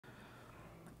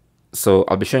So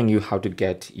I'll be showing you how to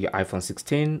get your iPhone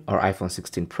 16 or iPhone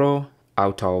 16 Pro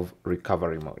out of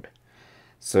recovery mode.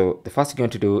 So the first thing you're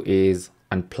going to do is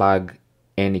unplug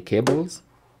any cables.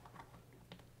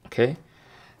 Okay.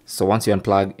 So once you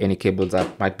unplug any cables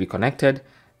that might be connected,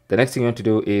 the next thing you want to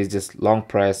do is just long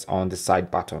press on the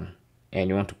side button. And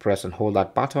you want to press and hold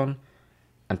that button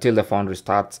until the phone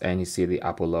restarts and you see the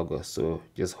Apple logo. So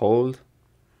just hold.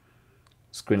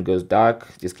 Screen goes dark.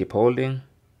 Just keep holding.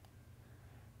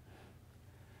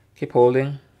 Keep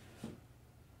holding.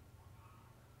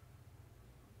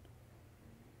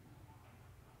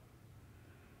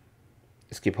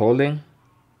 Just keep holding.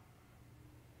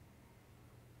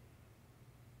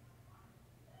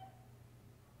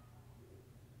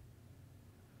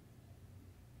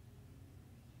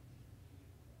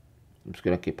 I'm just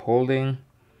going to keep holding.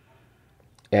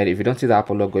 And if you don't see the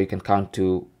Apple logo, you can count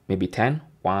to maybe 10.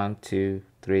 1, 2,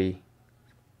 3,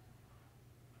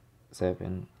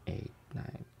 7, 8,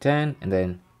 9, 10, and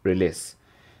then release.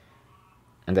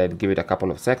 And then give it a couple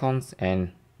of seconds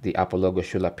and the Apple logo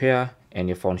should appear and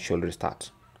your phone should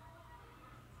restart.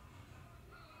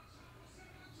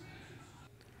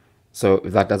 So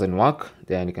if that doesn't work,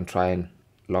 then you can try and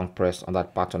long press on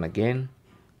that button again,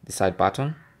 the side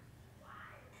button.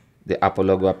 The Apple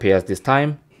logo appears this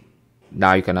time.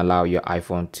 Now you can allow your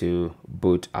iPhone to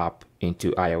boot up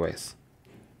into iOS.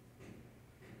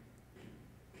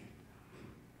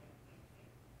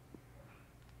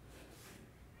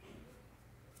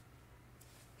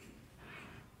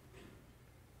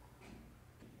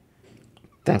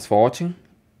 Thanks for watching.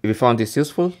 If you found this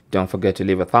useful, don't forget to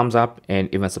leave a thumbs up and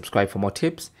even subscribe for more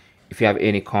tips. If you have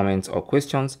any comments or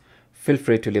questions, feel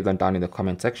free to leave them down in the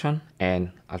comment section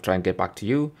and I'll try and get back to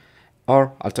you,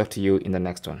 or I'll talk to you in the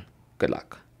next one. Good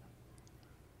luck.